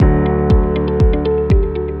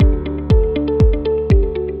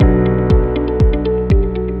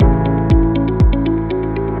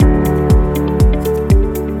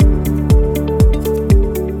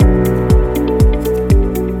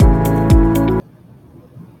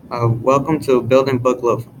Welcome to Building Book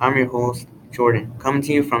Love. I'm your host, Jordan, coming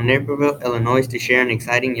to you from Naperville, Illinois to share an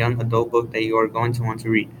exciting young adult book that you are going to want to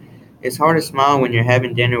read. It's hard to smile when you're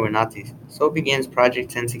having dinner with Nazis. So begins Project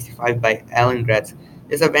 1065 by Alan Gratz.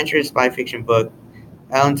 This adventurous spy fiction book,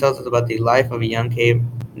 Alan tells us about the life of a young cave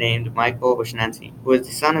named Michael Oshnancy, who is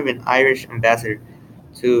the son of an Irish ambassador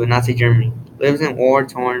to Nazi Germany, lives in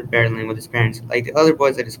war-torn Berlin with his parents, like the other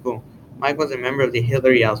boys at his school. Michael is a member of the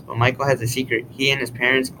Hitler Youth, but Michael has a secret. He and his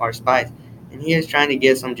parents are spies, and he is trying to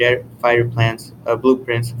get some jet fighter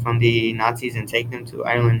blueprints from the Nazis and take them to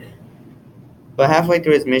Ireland. But halfway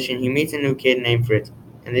through his mission, he meets a new kid named Fritz,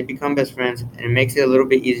 and they become best friends, and it makes it a little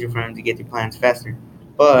bit easier for him to get the plans faster.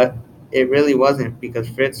 But it really wasn't, because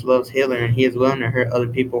Fritz loves Hitler and he is willing to hurt other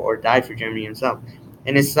people or die for Germany himself.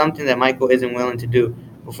 And it's something that Michael isn't willing to do.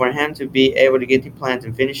 But for him to be able to get the plans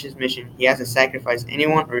and finish his mission, he has to sacrifice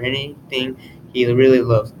anyone or anything he really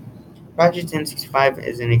loves. Project 1065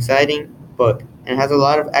 is an exciting book and has a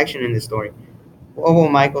lot of action in the story. What will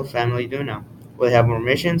Michael's family do now? Will they have more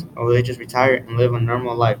missions, or will they just retire and live a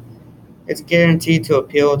normal life? It's guaranteed to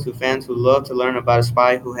appeal to fans who love to learn about a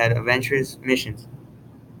spy who had adventurous missions.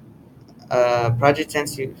 Project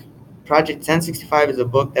 10, Project 1065 is a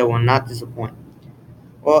book that will not disappoint.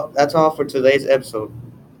 Well, that's all for today's episode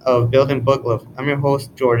of Building Book Love. I'm your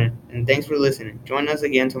host, Jordan, and thanks for listening. Join us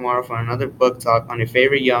again tomorrow for another book talk on your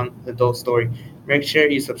favorite young adult story. Make sure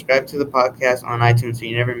you subscribe to the podcast on iTunes so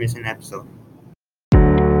you never miss an episode.